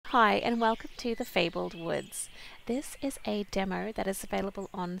Hi and welcome to the Fabled Woods. This is a demo that is available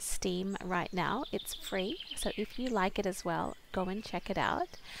on Steam right now. It's free, so if you like it as well, go and check it out.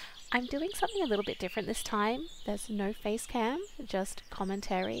 I'm doing something a little bit different this time. There's no face cam, just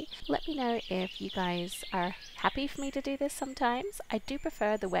commentary. Let me know if you guys are happy for me to do this sometimes. I do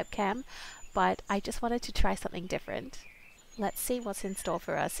prefer the webcam, but I just wanted to try something different. Let's see what's in store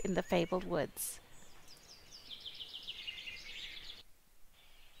for us in the Fabled Woods.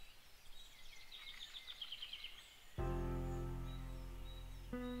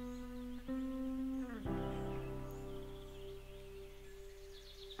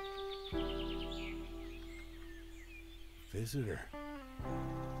 Visitor.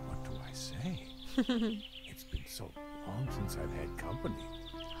 What do I say? It's been so long since I've had company.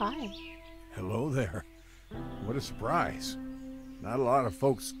 Hi. Hello there. What a surprise. Not a lot of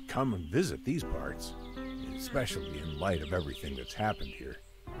folks come and visit these parts, especially in light of everything that's happened here.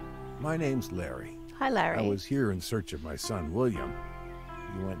 My name's Larry. Hi, Larry. I was here in search of my son, William.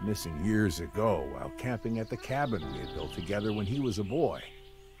 He went missing years ago while camping at the cabin we had built together when he was a boy.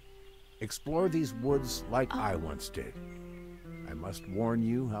 Explore these woods like I once did. I must warn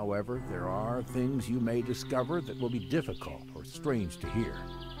you, however, there are things you may discover that will be difficult or strange to hear.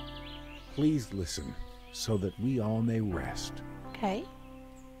 Please listen so that we all may rest. Okay.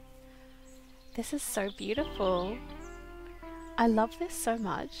 This is so beautiful. I love this so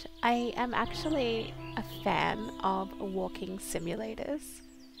much. I am actually a fan of walking simulators.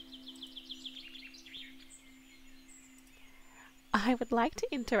 I would like to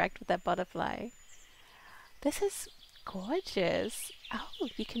interact with that butterfly. This is gorgeous. Oh,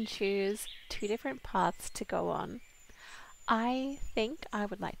 you can choose 2 different paths to go on. I think I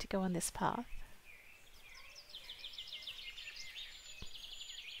would like to go on this path.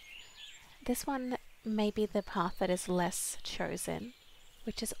 This one may be the path that is less chosen,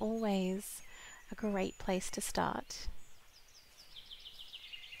 which is always a great place to start.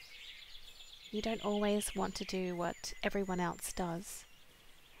 You don't always want to do what everyone else does.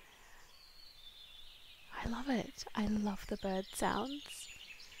 I love it. I love the bird sounds.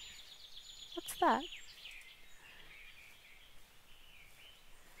 What's that?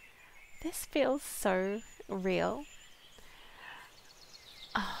 This feels so real.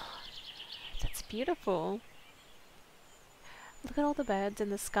 Oh, that's beautiful. Look at all the birds in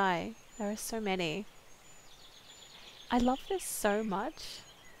the sky. There are so many. I love this so much.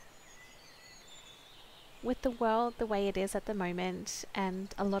 With the world the way it is at the moment,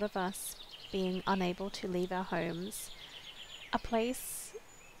 and a lot of us being unable to leave our homes, a place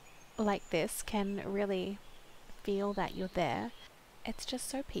like this can really feel that you're there. It's just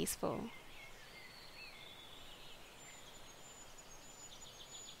so peaceful.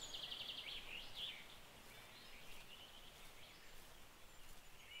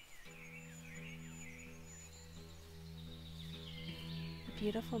 The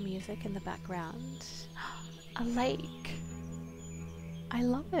beautiful music in the background. A lake. I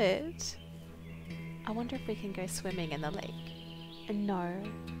love it. I wonder if we can go swimming in the lake. No.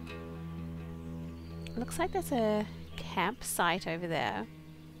 Looks like there's a campsite over there.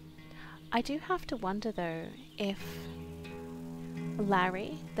 I do have to wonder though if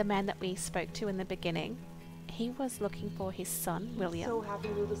Larry, the man that we spoke to in the beginning, he was looking for his son, William. So happy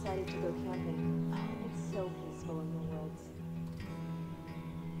we decided to go camping. Oh, it's so peaceful in the woods.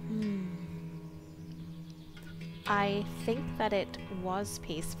 I think that it was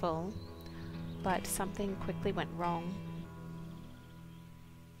peaceful, but something quickly went wrong.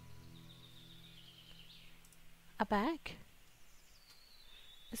 A bag?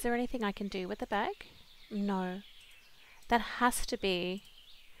 Is there anything I can do with the bag? No. That has to be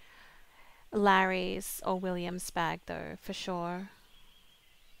Larry's or William's bag though, for sure.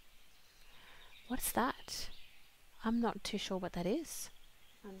 What's that? I'm not too sure what that is.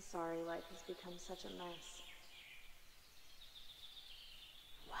 I'm sorry life has become such a mess.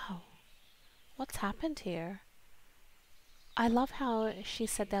 Wow. What's happened here? I love how she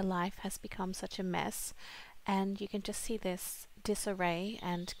said their life has become such a mess, and you can just see this disarray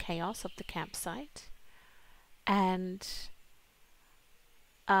and chaos of the campsite. And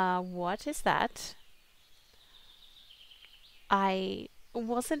what is that? I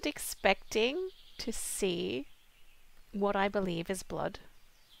wasn't expecting to see what I believe is blood.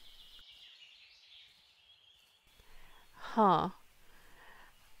 Huh.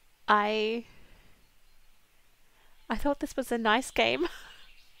 I thought this was a nice game.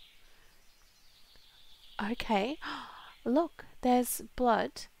 Okay. Look, there's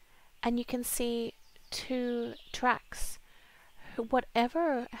blood, and you can see 2 tracks.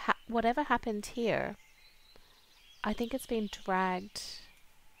 Whatever happened here, I think it's been dragged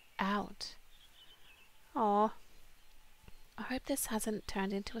out. Oh, I hope this hasn't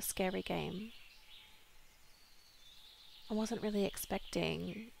turned into a scary game. I wasn't really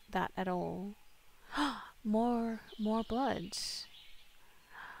expecting that at all. More blood.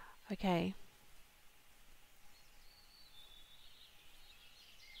 Okay.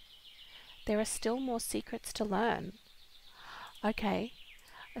 There are still more secrets to learn. Okay.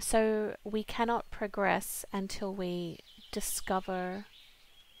 So we cannot progress until we discover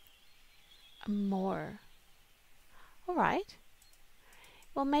more. Alright.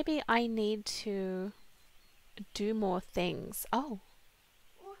 Well, maybe I need to do more things. Oh.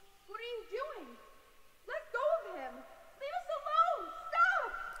 What are you doing? Let go of him! Leave us alone!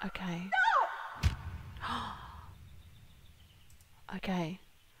 Stop! Okay. Stop! Okay.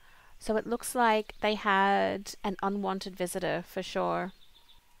 So it looks like they had an unwanted visitor for sure.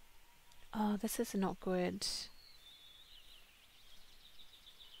 Oh, this is not good.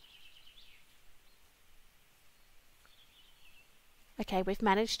 Okay, we've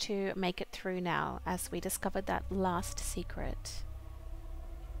managed to make it through now as we discovered that last secret.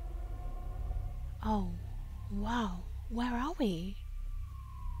 Oh, wow. Where are we?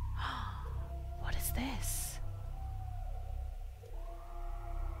 What is this?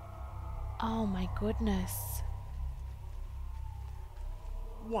 Oh my goodness.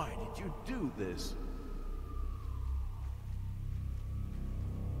 Why did you do this?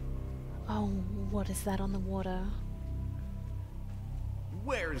 Oh, what is that on the water?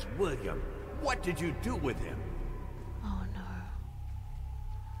 Where's William? What did you do with him? Oh no.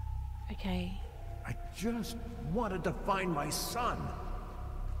 Okay. I just wanted to find my son.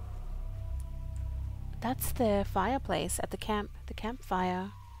 That's the fireplace at the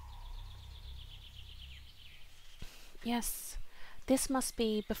campfire. Yes, this must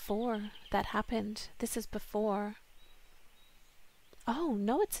be before that happened. This is before. Oh,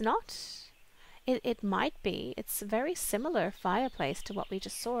 no, it's not. It might be. It's a very similar fireplace to what we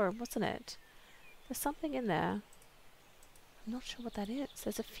just saw, wasn't it? There's something in there. I'm not sure what that is.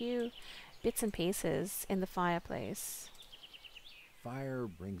 There's a few bits and pieces in the fireplace. Fire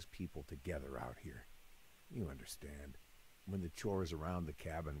brings people together out here. You understand. When the chores around the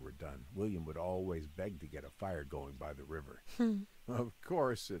cabin were done, William would always beg to get a fire going by the river. Of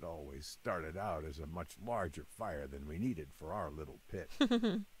course, it always started out as a much larger fire than we needed for our little pit.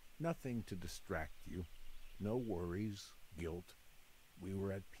 Nothing to distract you. No worries, guilt. We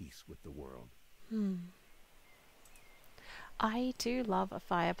were at peace with the world. I do love a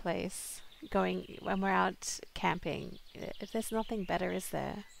fireplace going when we're out camping. There's nothing better, is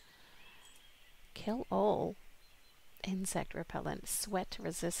there? Kill all. Insect repellent, sweat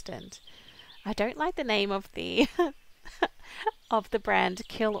resistant. I don't like the name of the of the brand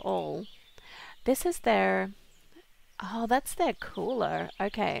Kill All. This is their... Oh, that's their cooler.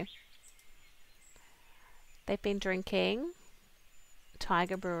 Okay. They've been drinking.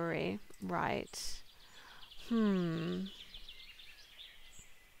 Tiger Brewery. Right. There's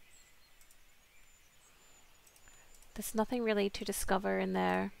nothing really to discover in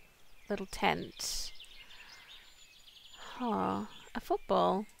their little tent. Huh. A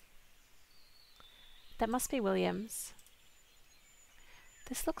football. That must be William's.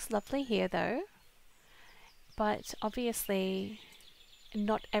 This looks lovely here though. But obviously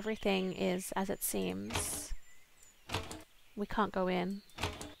not everything is as it seems. We can't go in.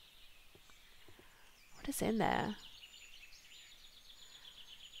 What is in there?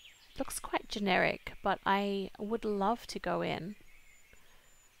 It looks quite generic, but I would love to go in.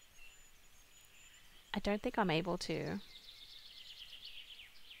 I don't think I'm able to.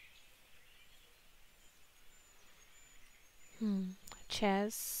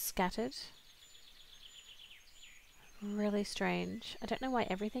 Chairs scattered. Really strange. I don't know why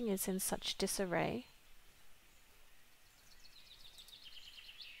everything is in such disarray.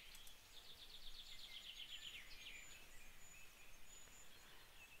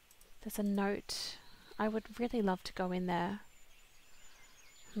 There's a note. I would really love to go in there.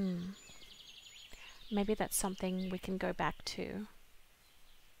 Maybe that's something we can go back to.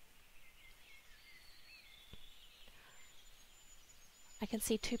 I can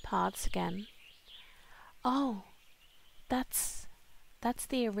see two paths again. Oh, that's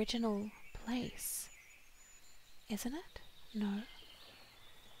the original place, isn't it? No.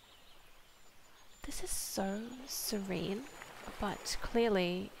 This is so serene, but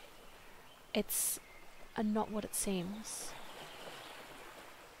clearly it's not what it seems.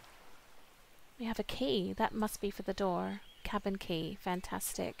 We have a key. That must be for the door. Cabin key.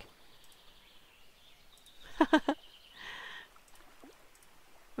 Fantastic.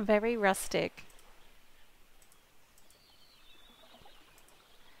 Very rustic.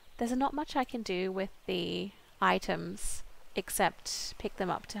 There's not much I can do with the items except pick them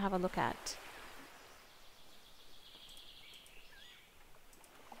up to have a look at.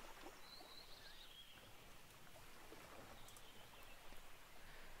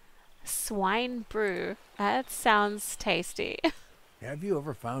 Swine brew. That sounds tasty. Have you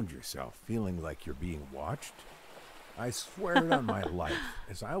ever found yourself feeling like you're being watched? I swear it on my life,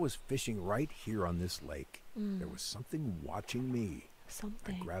 as I was fishing right here on this lake, there was something watching me.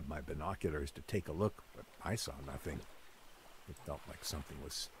 Something. I grabbed my binoculars to take a look, but I saw nothing. It felt like something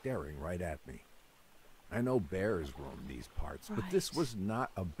was staring right at me. I know bears roam these parts, but this was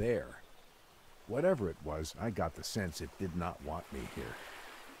not a bear. Whatever it was, I got the sense it did not want me here.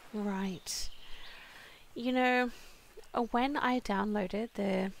 Right. You know, when I downloaded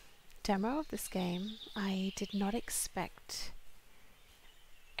the demo of this game, I did not expect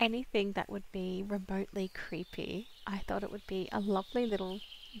anything that would be remotely creepy. I thought it would be a lovely little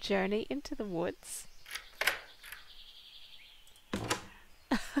journey into the woods. The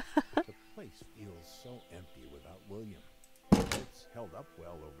place feels so empty without William. It's held up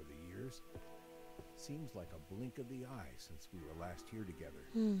well over the years. Seems like a blink of the eye since we were last here together.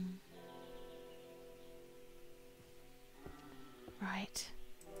 Right.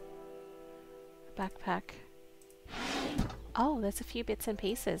 Backpack. Oh, there's a few bits and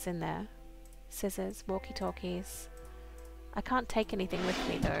pieces in there. Scissors, walkie-talkies. I can't take anything with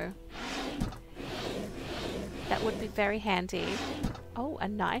me though. That would be very handy. Oh, a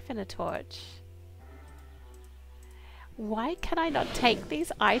knife and a torch. Why can I not take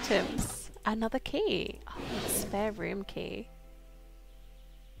these items? Another key. Oh, a spare room key.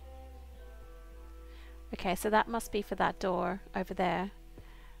 Okay, so that must be for that door over there.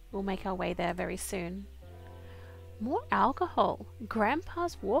 We'll make our way there very soon. More alcohol.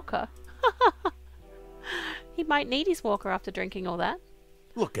 Grandpa's walker. He might need his walker after drinking all that.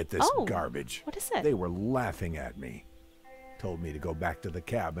 Look at this garbage. What is it? They were laughing at me. Told me to go back to the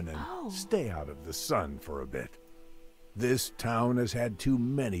cabin and stay out of the sun for a bit. This town has had too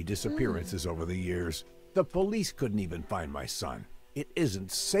many disappearances over the years. The police couldn't even find my son. It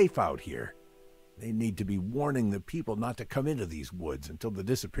isn't safe out here. They need to be warning the people not to come into these woods until the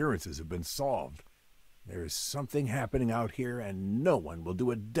disappearances have been solved. There is something happening out here and no one will do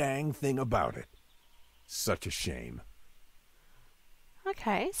a dang thing about it. Such a shame.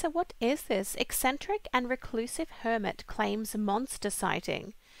 Okay, so what is this? Eccentric and reclusive hermit claims monster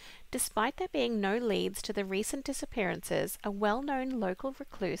sighting. Despite there being no leads to the recent disappearances, a well-known local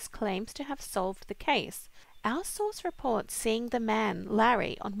recluse claims to have solved the case. Our source reports seeing the man,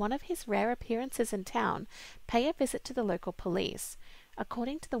 Larry, on one of his rare appearances in town, pay a visit to the local police.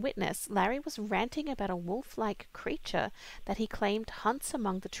 According to the witness, Larry was ranting about a wolf-like creature that he claimed hunts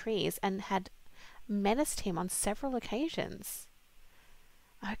among the trees and had menaced him on several occasions.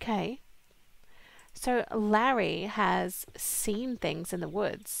 Okay. So Larry has seen things in the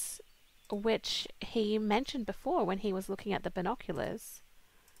woods, which he mentioned before when he was looking at the binoculars.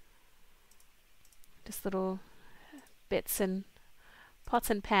 Just little bits and pots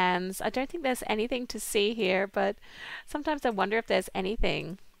and pans. I don't think there's anything to see here, but sometimes I wonder if there's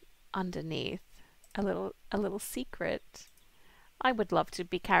anything underneath. A little secret. I would love to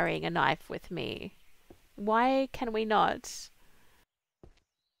be carrying a knife with me. Why can we not?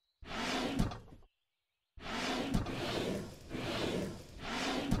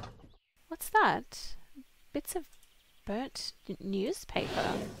 What's that? Bits of burnt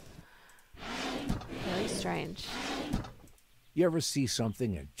newspaper. Very strange. You ever see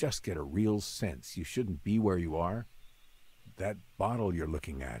something and just get a real sense you shouldn't be where you are? That bottle you're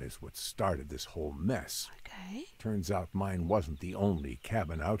looking at is what started this whole mess. Okay. Turns out mine wasn't the only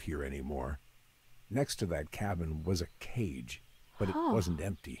cabin out here anymore. Next to that cabin was a cage, but it wasn't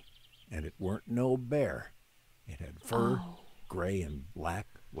empty. And it weren't no bear. It had fur, gray and black,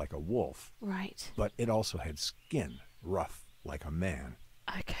 like a wolf. Right. But it also had skin, rough, like a man.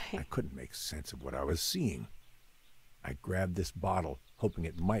 Okay. I couldn't make sense of what I was seeing. I grabbed this bottle, hoping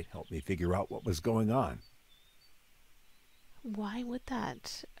it might help me figure out what was going on. Why would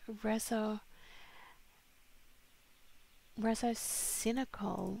that?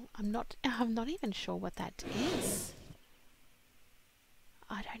 Cynical. I'm not even sure what that is.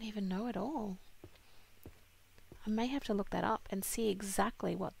 I don't even know at all. I may have to look that up and see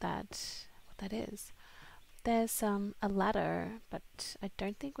exactly what that is. There's a ladder, but I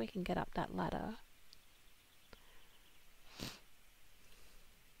don't think we can get up that ladder.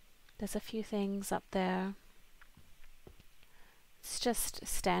 There's a few things up there. It's just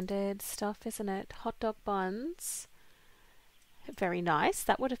standard stuff, isn't it? Hot dog buns. Very nice.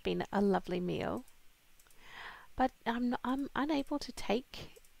 That would have been a lovely meal. But I'm unable to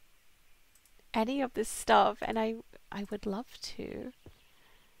take any of this stuff, and I would love to.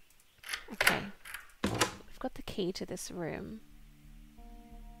 Okay. We've got the key to this room.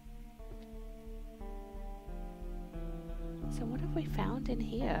 So what have we found in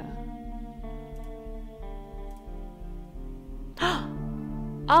here?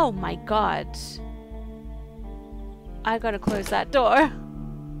 Oh my god. I gotta close that door.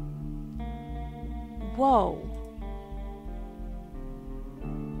 Whoa.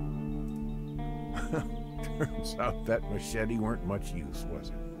 Turns out that machete weren't much use, was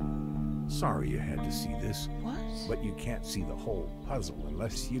it? Sorry you had to see this. What? But you can't see the whole puzzle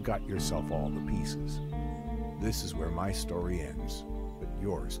unless you got yourself all the pieces. This is where my story ends, but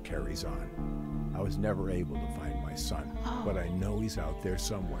yours carries on. I was never able to find my son, but I know he's out there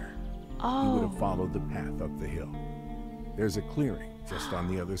somewhere. He would have followed the path up the hill. There's a clearing just on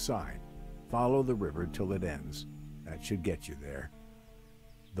the other side. Follow the river till it ends. That should get you there.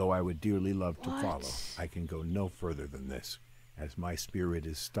 Though I would dearly love to follow, I can go no further than this, as my spirit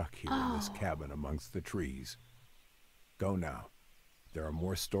is stuck here in this cabin amongst the trees. Go now. There are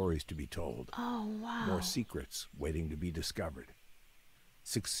more stories to be told. Oh, wow. More secrets waiting to be discovered.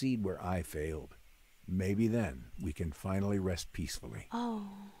 Succeed where I failed. Maybe then we can finally rest peacefully. Oh.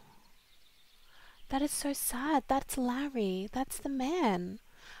 That is so sad. That's Larry. That's the man.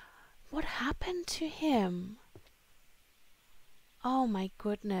 What happened to him? Oh my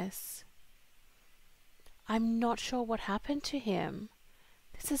goodness. I'm not sure what happened to him.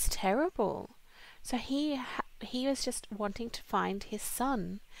 This is terrible. So he was just wanting to find his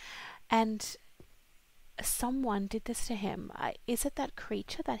son, and someone did this to him. Is it that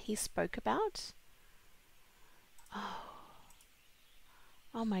creature that he spoke about?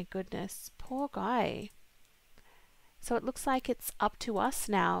 Oh my goodness, poor guy. So it looks like it's up to us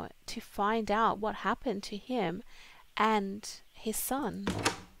now to find out what happened to him and his son.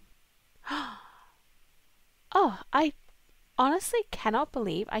 Oh, I honestly cannot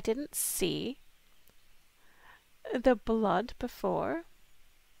believe I didn't see the blood before.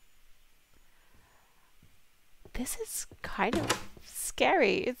 This is kind of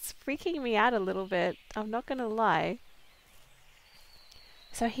scary. It's freaking me out a little bit. I'm not gonna lie.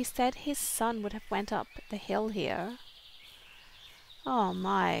 So he said his son would have went up the hill here. Oh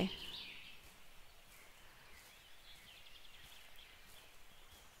my.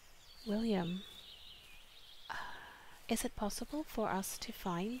 William. Is it possible for us to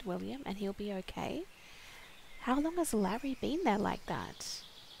find William and he'll be okay? How long has Larry been there like that?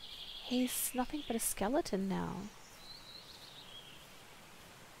 He's nothing but a skeleton now.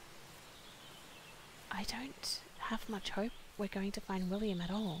 I don't have much hope we're going to find William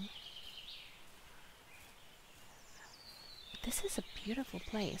at all. This is a beautiful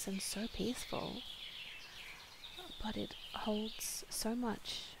place and so peaceful, but it holds so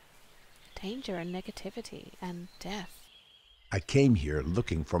much danger and negativity and death. I came here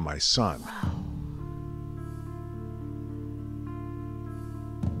looking for my son. Wow.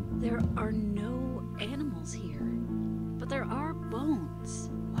 There are no animals here, but there are bones.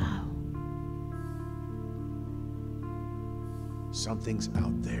 Wow. Something's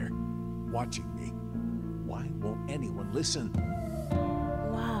out there, watching me. Why won't anyone listen?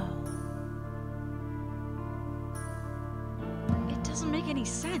 Wow. It doesn't make any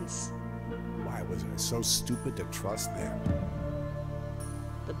sense. Why was I so stupid to trust them?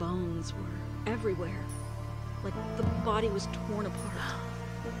 The bones were everywhere, like the body was torn apart.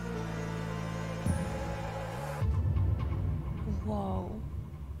 Whoa.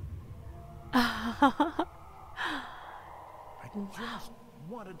 I just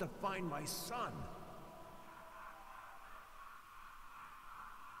wanted to find my son.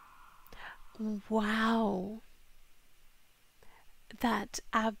 Wow. That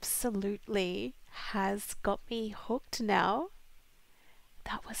absolutely has got me hooked now.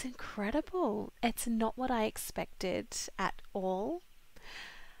 That was incredible. It's not what I expected at all.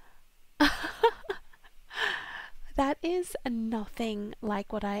 That is nothing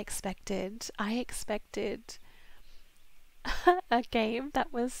like what I expected. I expected a game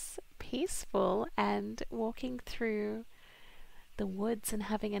that was peaceful and walking through the woods and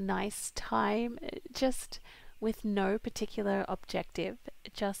having a nice time, just with no particular objective,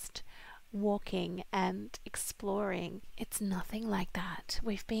 just walking and exploring. It's nothing like that.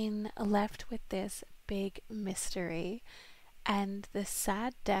 We've been left with this big mystery and the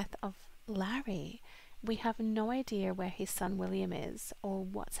sad death of Larry. We have no idea where his son William is or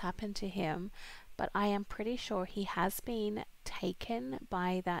what's happened to him, but I am pretty sure he has been taken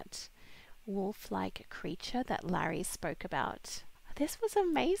by that wolf-like creature that Larry spoke about. This was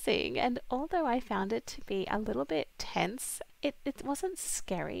amazing, and although I found it to be a little bit tense, it wasn't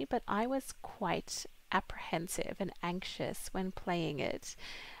scary, but I was quite apprehensive and anxious when playing it.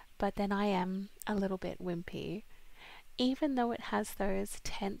 But then I am a little bit wimpy. Even though it has those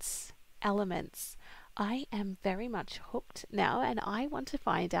tense elements, I am very much hooked now and I want to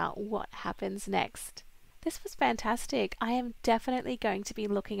find out what happens next. This was fantastic. I am definitely going to be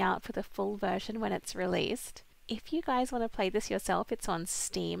looking out for the full version when it's released. If you guys want to play this yourself, it's on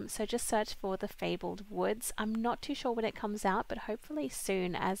Steam, so just search for The Fabled Woods. I'm not too sure when it comes out, but hopefully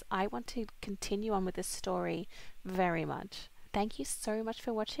soon, as I want to continue on with this story very much. Thank you so much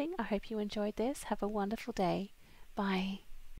for watching. I hope you enjoyed this. Have a wonderful day. Bye.